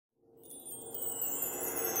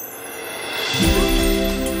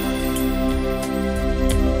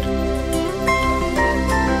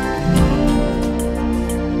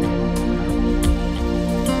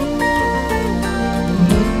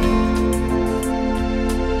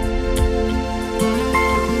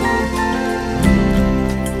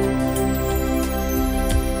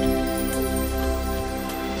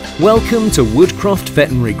Welcome to Woodcroft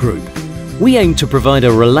Veterinary Group. We aim to provide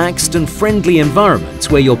a relaxed and friendly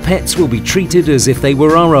environment where your pets will be treated as if they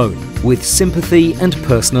were our own, with sympathy and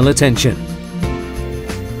personal attention.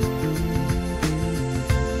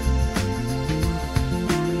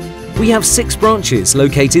 We have 6 branches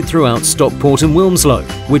located throughout Stockport and Wilmslow,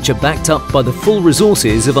 which are backed up by the full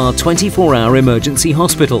resources of our 24-hour emergency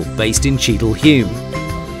hospital based in Cheadle Hulme.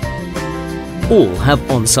 All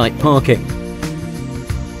have on-site parking.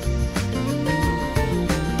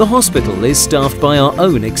 The hospital is staffed by our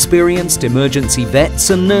own experienced emergency vets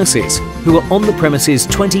and nurses who are on the premises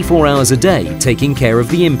 24 hours a day taking care of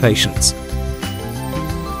the inpatients.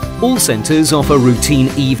 All centres offer routine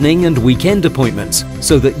evening and weekend appointments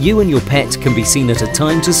so that you and your pet can be seen at a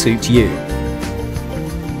time to suit you.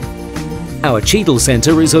 Our Cheadle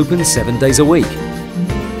Centre is open 7 days a week.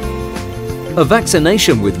 A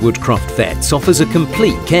vaccination with Woodcroft Vets offers a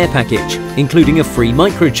complete care package, including a free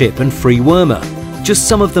microchip and free wormer. Just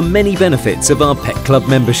some of the many benefits of our Pet Club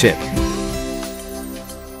membership.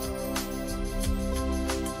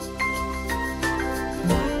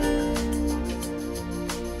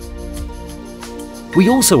 We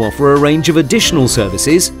also offer a range of additional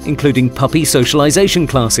services, including puppy socialisation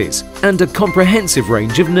classes and a comprehensive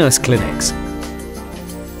range of nurse clinics.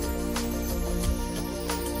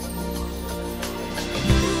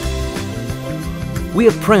 We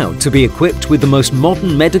are proud to be equipped with the most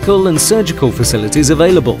modern medical and surgical facilities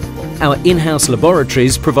available. Our in-house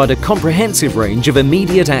laboratories provide a comprehensive range of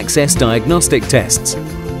immediate access diagnostic tests.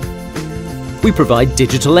 We provide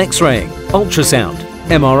digital X-raying, ultrasound,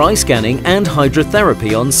 MRI scanning and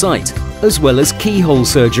hydrotherapy on site, as well as keyhole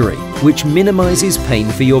surgery, which minimises pain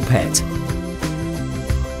for your pet.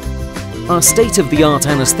 Our state-of-the-art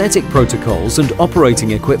anaesthetic protocols and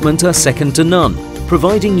operating equipment are second to none,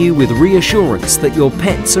 providing you with reassurance that your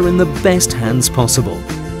pets are in the best hands possible.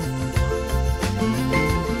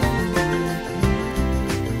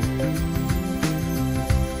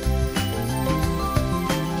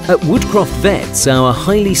 At Woodcroft Vets, our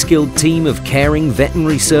highly skilled team of caring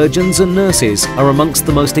veterinary surgeons and nurses are amongst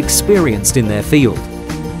the most experienced in their field.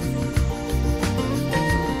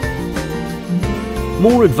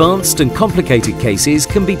 More advanced and complicated cases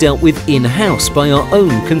can be dealt with in-house by our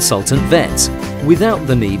own consultant vets, without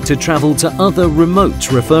the need to travel to other remote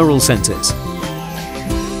referral centres.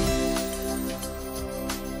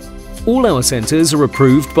 All our centres are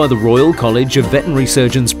approved by the Royal College of Veterinary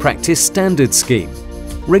Surgeons Practice Standards Scheme.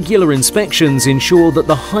 Regular inspections ensure that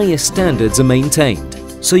the highest standards are maintained,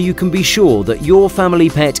 so you can be sure that your family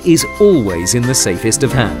pet is always in the safest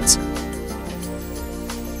of hands.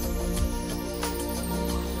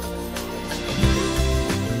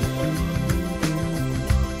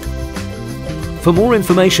 For more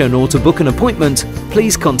information or to book an appointment,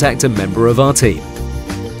 please contact a member of our team.